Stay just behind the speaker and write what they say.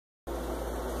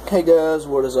Hey guys,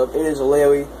 what is up? It is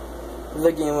Larry,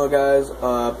 the Gamer, guys.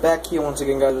 Back here once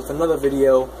again, guys, with another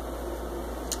video.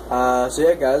 So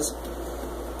yeah, guys.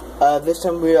 This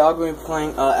time we are going to be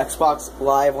playing Xbox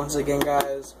Live once again,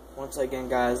 guys.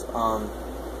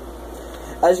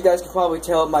 As you guys can probably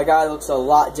tell, my guy looks a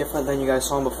lot different than you guys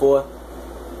saw him before.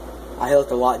 He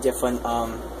looked a lot different.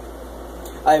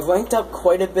 I've ranked up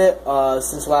quite a bit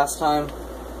since last time.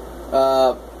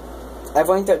 I've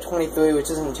ranked up 23, which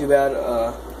isn't too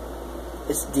bad.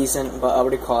 It's decent, but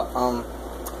what do you call it?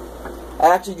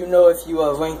 I actually do know if you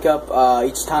rank up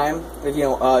each time, if you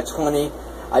know 20,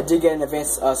 I did get an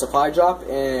advanced supply drop,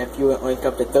 and if you rank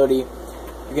up to 30, you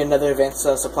get another advanced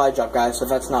supply drop, guys. So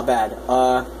that's not bad.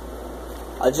 I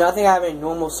do not think I have any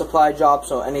normal supply drops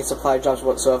or any supply drops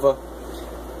whatsoever.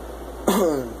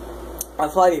 I'll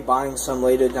probably be buying some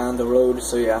later down the road.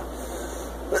 So yeah.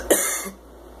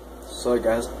 Sorry,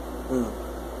 guys.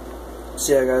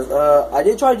 So yeah, guys, I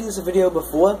did try to do this video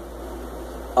before,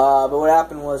 but what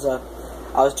happened was, I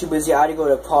was too busy. I had to go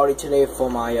to a party today for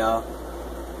my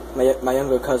my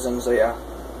younger cousin, so yeah.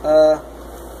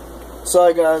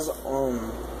 Sorry, guys,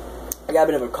 I got a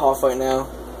bit of a cough right now.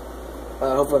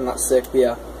 Hopefully I'm not sick, but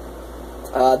yeah.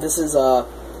 This is,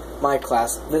 my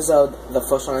class. This is, the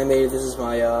first one I made. This is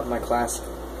my, my class.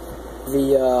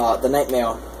 The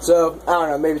Nightmare. So, I don't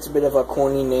know, maybe it's a bit of a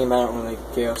corny name, I don't really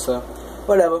care, so,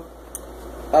 whatever.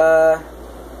 I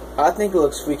think it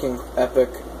looks freaking epic.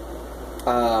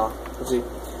 Let's see.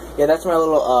 Yeah, that's my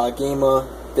little, gamer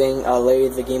thing,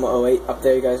 the Gamer 08 up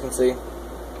there, you guys can see.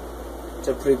 It's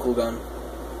a pretty cool gun.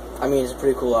 I mean, it's a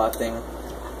pretty cool, thing. I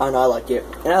don't know, I like it.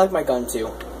 And I like my gun, too.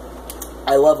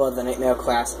 I love, the Nightmare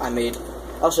class I made.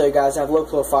 I'll show you guys. I have low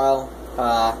profile,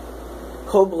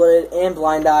 cold-blooded, and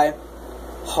blind eye,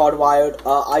 hardwired.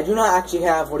 I do not actually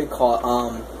have, what do you call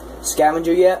it,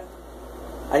 scavenger yet.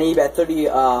 I need about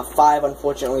 35,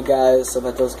 unfortunately, guys, so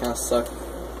that does kind of suck.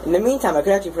 In the meantime, I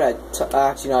could actually put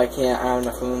actually, no, I can't. I don't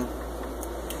have enough room.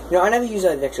 You know, I never use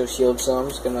that extra shield, so I'm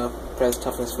just gonna press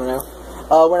toughness for now.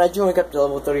 When I do rank up to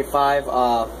level 35,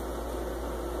 I'll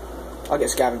get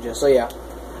scavenger, so yeah.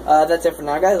 That's it for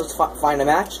now, guys. Let's find a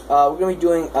match. We're gonna be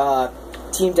doing,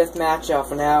 team deathmatch,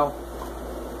 for now.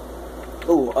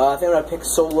 Ooh, I think I'm gonna pick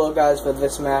solo, guys, for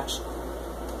this match.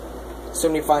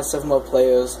 Soon we find 7 more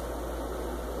players.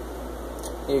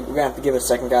 We're gonna have to give it a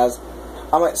second, guys.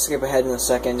 I might skip ahead in a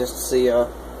second just to see, oh,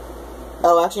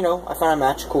 actually, no. I found a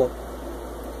match. Cool.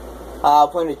 I'll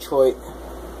play Detroit.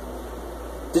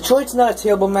 Detroit's not a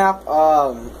terrible map.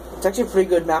 It's actually a pretty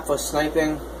good map for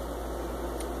sniping.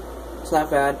 It's not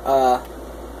bad. So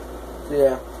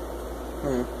yeah.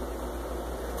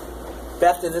 But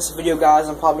after this video, guys,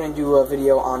 I'm probably gonna do a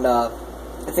video on, I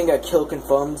think a kill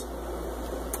confirmed.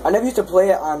 I never used to play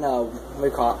it on, what do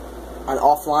you call it? On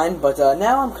offline, but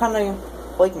now I'm kind of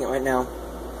liking it right now.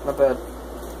 Not bad.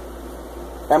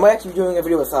 I might actually be doing a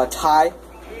video with Ty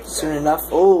soon enough.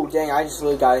 Oh, dang, I just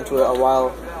really got into it a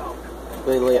while.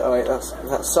 Really late. Alright,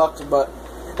 that sucked, but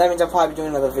that means I'll probably be doing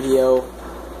another video.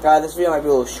 This video might be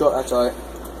a little short, that's alright.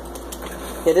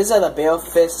 Yeah, this is the Bear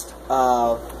Fist,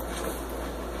 the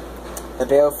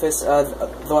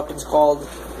weapon's called.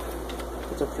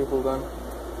 It's a pretty cool gun.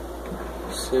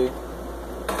 Let's see.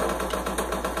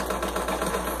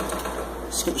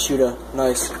 Skeet shooter,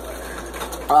 nice.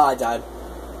 I died.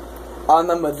 I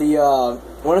remember the,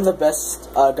 one of the best,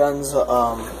 guns,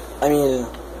 I mean,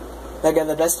 like,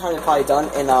 the best time I've probably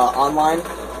done in, online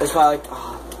is probably, like,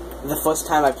 the first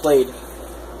time I played.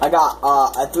 I got,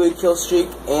 a 3-kill streak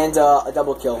and, a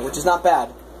double kill, which is not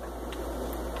bad.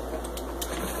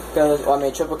 Because, well, I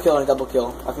mean, triple kill and a double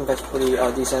kill. I think that's pretty,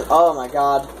 decent. Oh my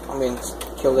god, I mean,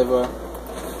 killed everywhere.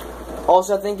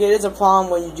 Also, I think it is a problem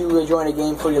when you do join a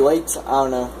game pretty late. I don't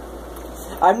know.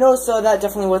 I've noticed that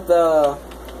definitely with the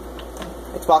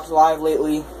Xbox Live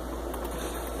lately.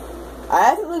 I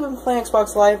haven't really been playing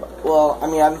Xbox Live. Well, I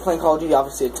mean, I've been playing Call of Duty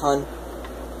obviously a ton.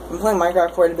 I've been playing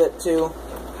Minecraft quite a bit too.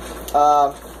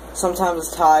 Sometimes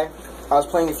it's Ty. I was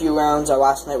playing a few rounds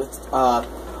last night with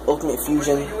Ultimate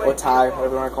Fusion or Ty,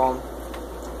 whatever you want to call him.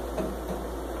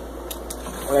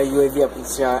 Okay, UAV up in the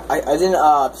sky. I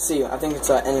didn't see. I think it's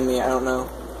an enemy. I don't know.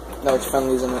 No, it's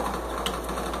friendlies in it.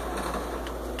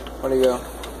 Where'd he go?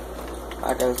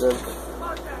 That guy's dead.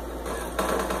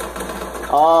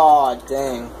 Oh,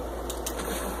 dang.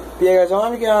 But yeah, guys, I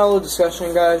want to get on a little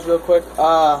discussion, guys, real quick.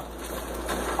 I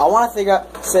want to say, guys,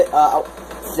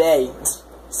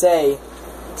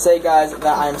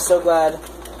 that I'm so glad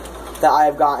that I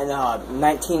have gotten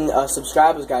 19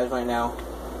 subscribers, guys, right now.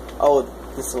 Oh,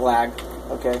 this is lag.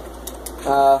 Okay.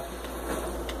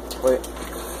 Wait.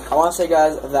 I want to say,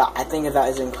 guys, that I think that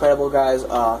is incredible, guys.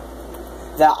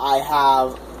 That I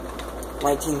have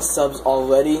 19 subs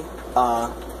already.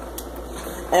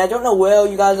 And I don't know where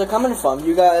you guys are coming from.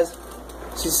 You guys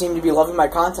just seem to be loving my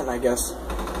content, I guess.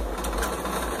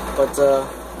 But,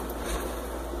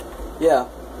 yeah.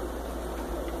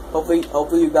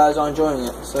 Hopefully you guys are enjoying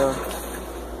it. So,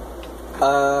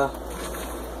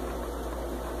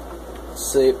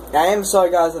 let's see. I am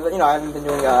sorry, guys. You know, I haven't been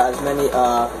doing as many.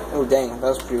 Oh, dang, that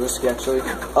was pretty risky, actually.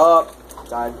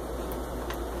 Died.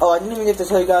 Oh, I didn't even get to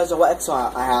tell you guys what EXO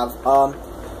I have.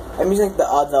 I'm using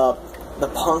the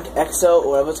Punk EXO, or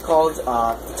whatever it's called.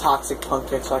 The Toxic Punk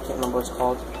EXO. I can't remember what it's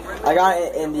called. I got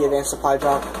it in the Advanced Supply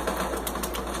Drop.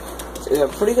 It's a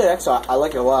pretty good EXO. I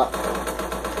like it a lot.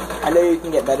 I know you can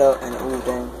get better, and ooh,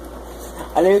 dang.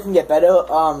 I know you can get better,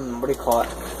 what do you call it?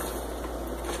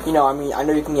 You know, I mean, I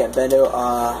know you can get better,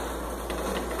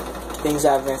 things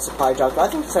that Advanced Supply Drop, but I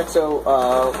think this EXO,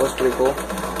 was pretty cool.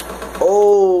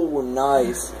 Oh,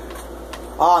 nice.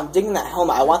 Oh, I'm digging that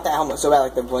helmet. I want that helmet so bad,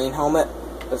 like the Blaine helmet.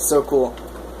 That's so cool.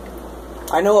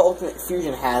 I know Ultimate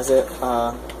Fusion has it,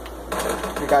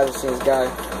 you guys have seen this guy.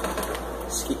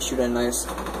 Skeet shooting nice.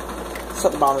 It's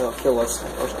at the bottom of the kill list,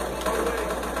 unfortunately.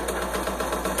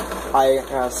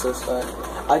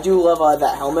 I do love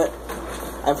that helmet.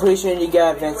 I'm pretty sure you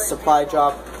get Advanced Supply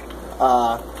Drop.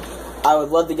 I would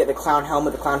love to get the clown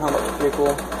helmet. The clown helmet is pretty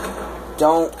cool.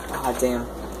 Don't. Ah, damn.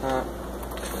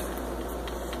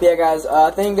 Yeah, guys.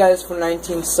 Thank you guys for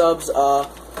 19 subs.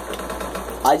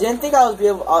 I didn't think I would be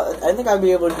able. I didn't think I'd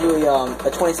be able to do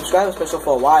a 20 subscriber special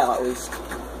for a while at least.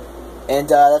 And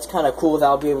that's kind of cool that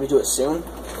I'll be able to do it soon.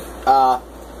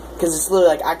 Because it's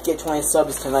literally like I could get 20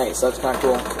 subs tonight, so that's kind of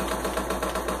cool.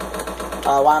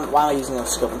 Why am I using no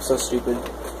scope? I'm so stupid.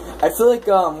 I feel like,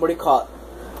 what do you call it?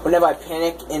 Whenever I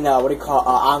panic in,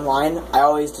 online, I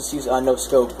always just use, no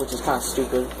scope, which is kind of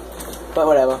stupid. But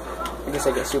whatever. I guess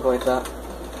I get stupid like that.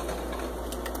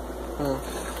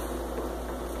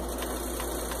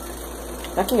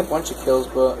 I can get a bunch of kills,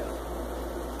 but...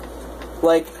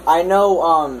 Like, I know,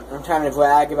 I'm trying to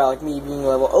brag about, like, me being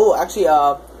level... Oh, actually,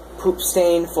 Poop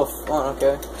Stain for fun,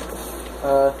 okay.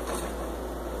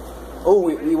 Oh,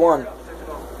 we won.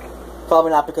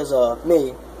 Probably not because of me.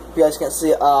 If you guys can't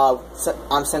see,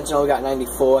 I'm Sentinel, got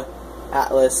 94.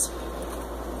 Atlas,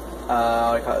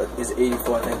 what do you call it? Is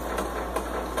 84, I think.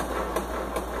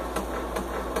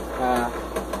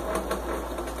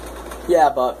 Yeah,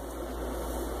 but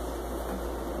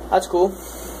that's cool.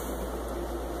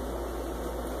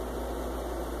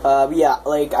 Yeah,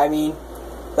 like, I mean,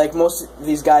 like, most of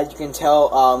these guys, you can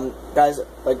tell, guys,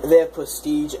 like, they have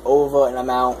prestige over an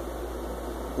amount,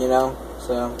 you know,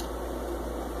 so...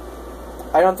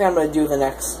 I don't think I'm going to do the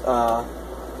next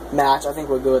match. I think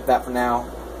we're good with that for now.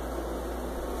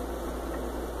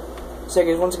 So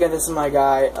guys, once again, this is my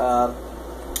guy.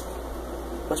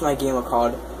 What's my gamer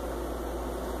called?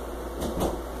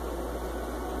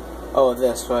 Oh,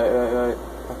 this. Right.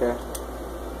 Okay.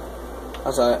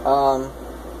 I'm sorry.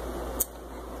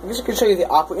 I guess I could show you the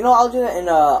opera. You know, I'll do that in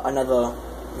another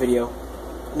video.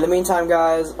 In the meantime,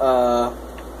 guys, wait,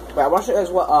 I want to show you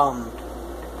guys what,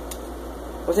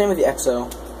 what's the name of the EXO?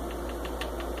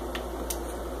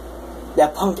 Yeah,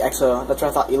 Punk EXO. That's what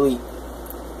I thought. Elite.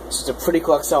 It's a pretty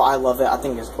cool EXO. I love it. I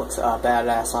think it looks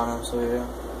badass on him. So yeah.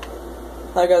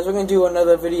 Alright, guys, we're gonna do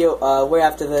another video way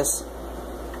after this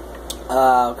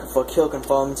for kill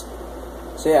confirmed.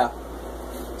 So yeah.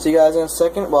 See you guys in a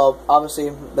second. Well, obviously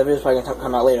the video's probably gonna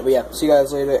come out later. But yeah, see you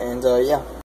guys later. And yeah.